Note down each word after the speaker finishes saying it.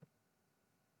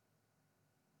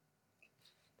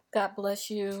God bless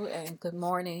you and good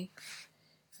morning.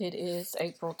 It is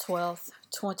April 12th,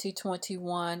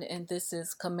 2021, and this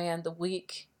is Command the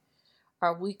Week,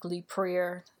 our weekly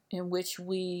prayer in which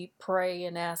we pray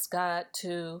and ask God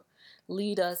to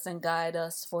lead us and guide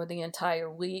us for the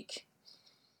entire week.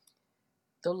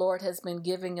 The Lord has been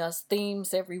giving us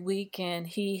themes every week, and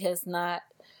He has not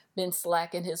been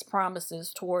slacking His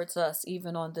promises towards us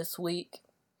even on this week.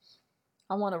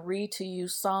 I want to read to you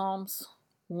Psalms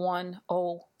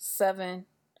 107,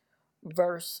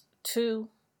 verse 2.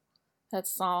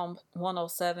 That's Psalm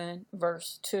 107,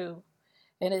 verse 2.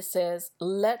 And it says,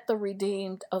 "Let the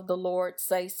redeemed of the Lord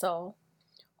say so,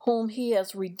 whom He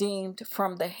has redeemed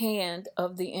from the hand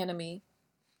of the enemy.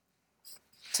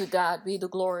 To God be the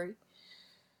glory."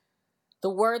 The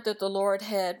word that the Lord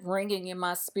had ringing in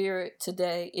my spirit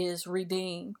today is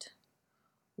redeemed.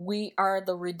 We are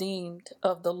the redeemed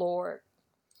of the Lord,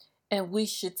 and we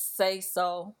should say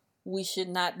so. We should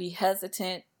not be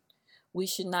hesitant. We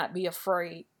should not be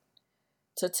afraid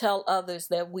to tell others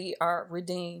that we are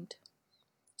redeemed.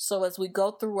 So as we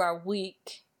go through our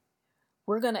week,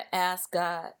 we're going to ask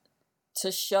God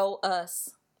to show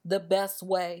us the best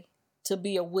way to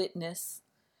be a witness,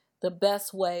 the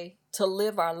best way to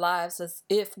live our lives as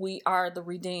if we are the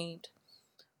redeemed.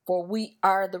 For we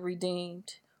are the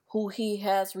redeemed, who He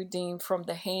has redeemed from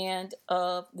the hand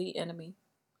of the enemy.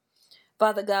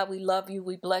 Father God, we love you,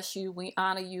 we bless you, we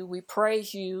honor you, we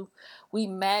praise you, we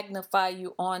magnify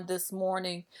you on this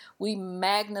morning. We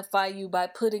magnify you by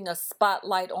putting a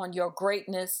spotlight on your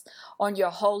greatness, on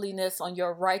your holiness, on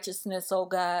your righteousness, oh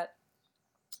God.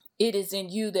 It is in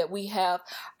you that we have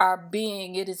our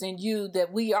being. It is in you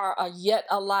that we are yet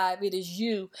alive. It is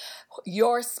you,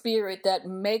 your spirit, that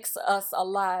makes us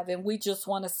alive. And we just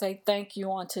want to say thank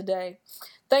you on today.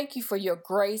 Thank you for your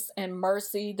grace and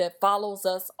mercy that follows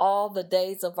us all the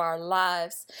days of our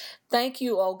lives. Thank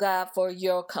you, oh God, for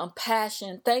your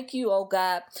compassion. Thank you, oh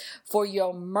God, for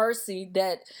your mercy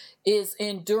that is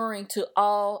enduring to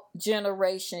all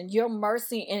generation. Your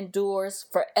mercy endures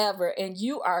forever, and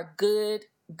you are good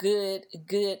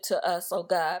to us, oh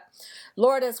God.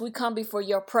 Lord, as we come before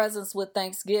your presence with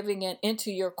thanksgiving and into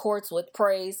your courts with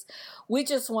praise, we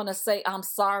just want to say, I'm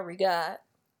sorry, God.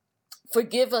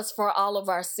 Forgive us for all of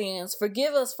our sins.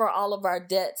 Forgive us for all of our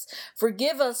debts.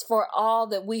 Forgive us for all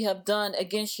that we have done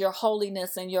against your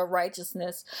holiness and your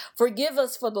righteousness. Forgive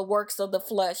us for the works of the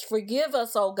flesh. Forgive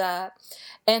us, oh God,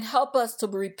 and help us to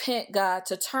repent, God,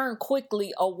 to turn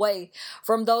quickly away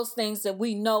from those things that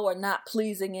we know are not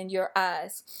pleasing in your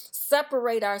eyes.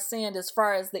 Separate our sin as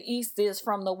far as the east is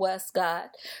from the west, God.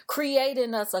 Create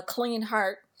in us a clean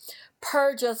heart.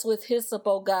 Purge us with hyssop,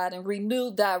 O God, and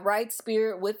renew thy right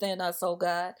spirit within us, O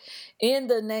God. In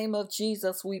the name of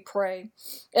Jesus, we pray.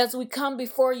 As we come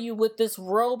before you with this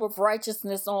robe of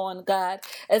righteousness on, God,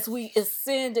 as we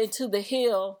ascend into the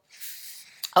hill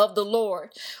of the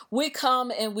Lord, we come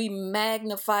and we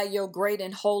magnify your great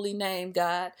and holy name,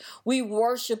 God. We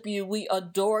worship you. We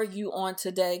adore you on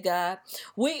today, God.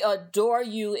 We adore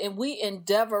you, and we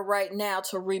endeavor right now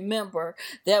to remember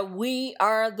that we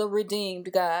are the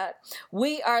redeemed, God.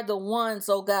 We are the ones,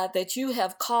 oh God, that you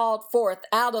have called forth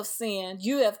out of sin.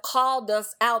 You have called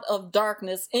us out of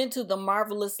darkness into the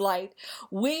marvelous light.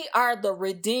 We are the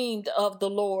redeemed of the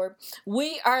Lord.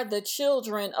 We are the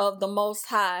children of the Most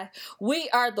High. We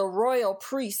are the royal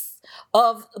priests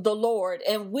of the Lord,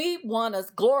 and we want to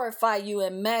glorify you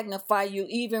and magnify you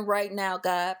even right now,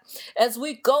 God. As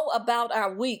we go about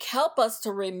our week, help us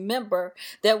to remember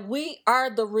that we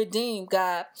are the redeemed,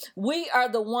 God. We are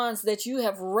the ones that you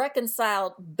have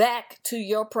reconciled back to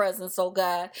your presence, oh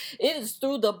God. It is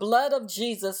through the blood of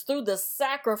Jesus, through the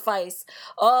sacrifice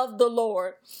of the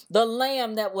Lord, the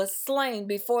Lamb that was slain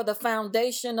before the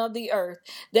foundation of the earth,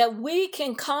 that we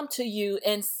can come to you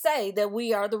and say that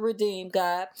we are the redeemed,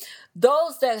 God.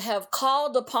 Those that have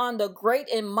called upon the great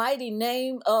and mighty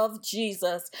name of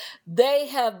Jesus, they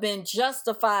have been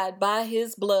justified by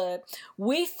his blood.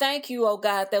 We thank you, oh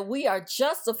God, that we are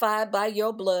justified by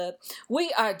your blood.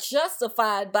 We are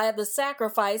justified by the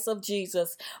sacrifice of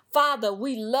Jesus. Father,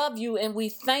 we love you and we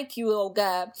thank you, oh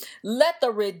God. Let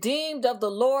the redeemed of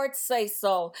the Lord say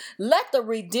so. Let the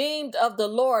redeemed of the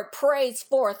Lord praise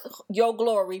forth your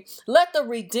glory. Let the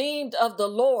redeemed of the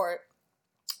Lord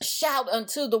shout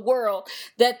unto the world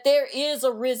that there is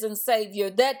a risen Savior,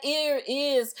 that there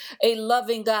is a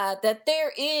loving God, that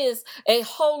there is a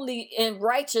holy and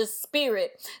righteous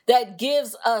Spirit that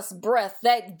gives us breath,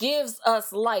 that gives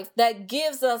us life, that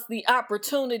gives us the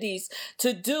opportunities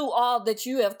to do all that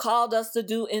you have called us to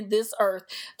do in this earth,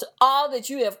 to all that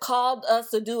you have called us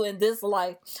to do in this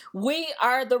life. We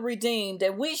are the redeemed,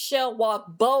 and we shall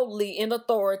walk boldly in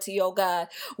authority, oh God.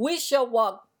 We shall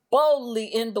walk boldly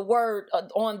in the word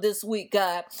on this week,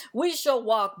 God. We shall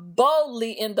walk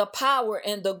boldly in the power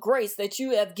and the grace that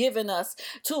you have given us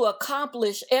to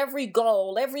accomplish every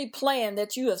goal, every plan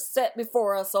that you have set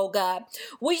before us, oh God.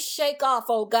 We shake off,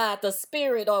 oh God, the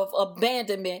spirit of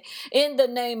abandonment in the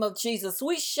name of Jesus.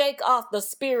 We shake off the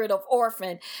spirit of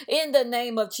orphan in the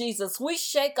name of Jesus. We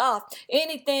shake off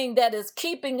anything that is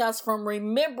keeping us from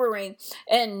remembering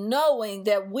and knowing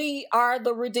that we are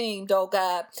the redeemed, oh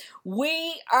God.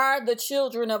 We are the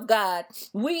children of God.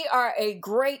 We are a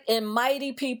great and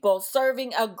mighty people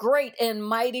serving a great and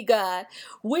mighty God.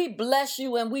 We bless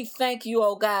you and we thank you,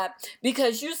 oh God,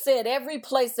 because you said every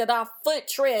place that our foot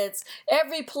treads,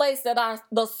 every place that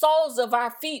the soles of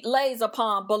our feet lays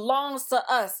upon belongs to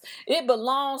us. It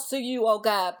belongs to you, oh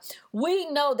God. We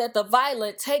know that the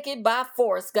violent take it by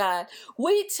force, God.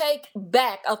 We take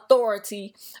back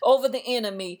authority over the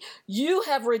enemy. You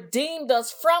have redeemed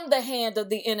us from the hand of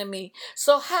the enemy.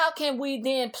 So how can we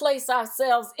then place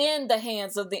ourselves in the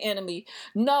hands of the enemy?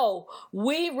 No,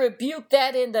 we rebuke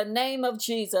that in the name of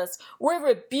Jesus. We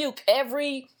rebuke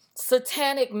every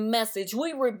satanic message.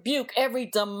 We rebuke every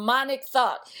demonic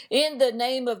thought in the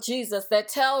name of Jesus that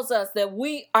tells us that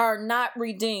we are not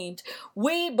redeemed.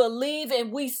 We believe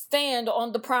and we stand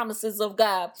on the promises of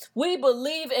God. We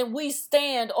believe and we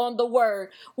stand on the word.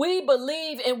 We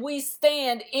believe and we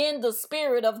stand in the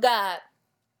Spirit of God,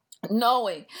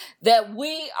 knowing that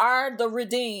we are the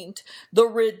redeemed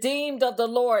of the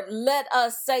Lord. Let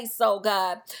us say so,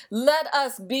 God. Let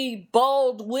us be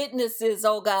bold witnesses,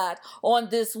 oh God, on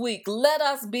this week. Let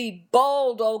us be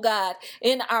bold, oh God,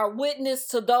 in our witness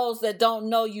to those that don't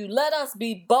know you. Let us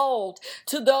be bold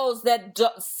to those that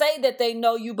say that they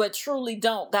know you but truly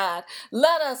don't, God.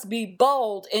 Let us be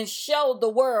bold and show the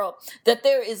world that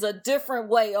there is a different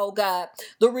way, oh God.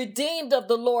 The redeemed of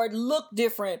the Lord look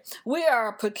different. We are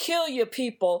a peculiar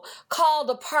people, called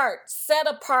apart, set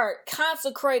apart,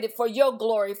 consecrated for your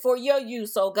glory, for your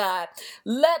use, oh God.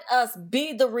 Let us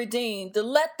be the redeemed.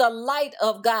 Let the light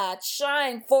of God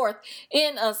shine forth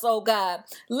in us, oh God.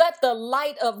 Let the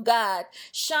light of God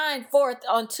shine forth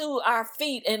unto our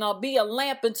feet and be a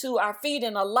lamp unto our feet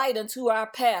and a light unto our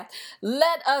path.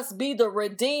 Let us be the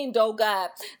redeemed, oh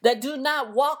God, that do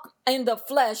not walk in the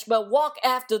flesh, but walk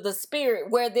after the Spirit,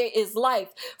 where there is life,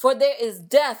 for there is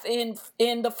death in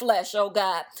the flesh, oh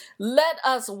God. Let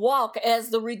us walk as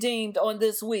the redeemed on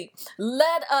this week.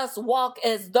 Let us walk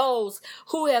as those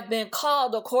who have been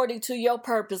called according to your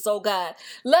purpose, oh God.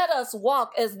 Let us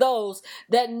walk as those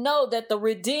that know that the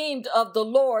redeemed of the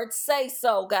Lord say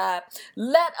so, God.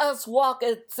 Let us walk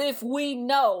as if we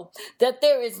know that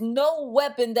there is no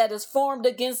weapon that is formed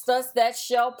against us that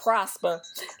shall prosper.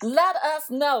 Let us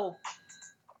know,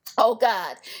 oh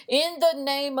God, in the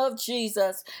name of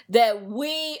Jesus, that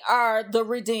we are the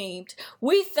redeemed.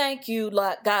 We thank you,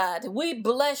 Lord God. We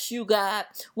bless you, God.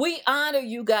 We honor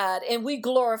you, God, and we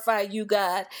glorify you,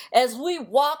 God, as we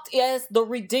walked as the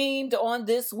redeemed on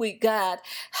this week, God.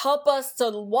 Help us to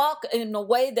walk in a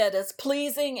way that is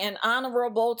pleasing and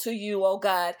honorable to you, oh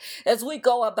God, as we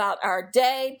go about our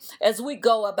day, as we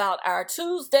go about our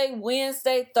Tuesday,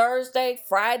 Wednesday, Thursday,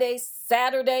 Friday,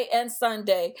 Saturday, and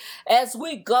Sunday, as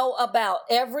we go about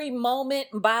every moment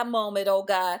by moment, oh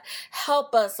God.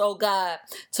 Help us, oh God,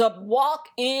 to walk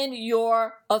in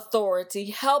your authority.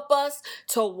 Help us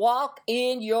to walk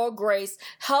in your grace.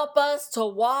 Help us to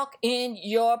walk in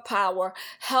your power.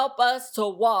 Help us to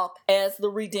walk as the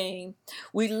redeemed.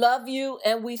 We love you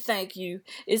and we thank you.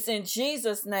 It's in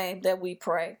Jesus' name that we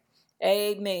pray.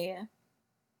 Amen.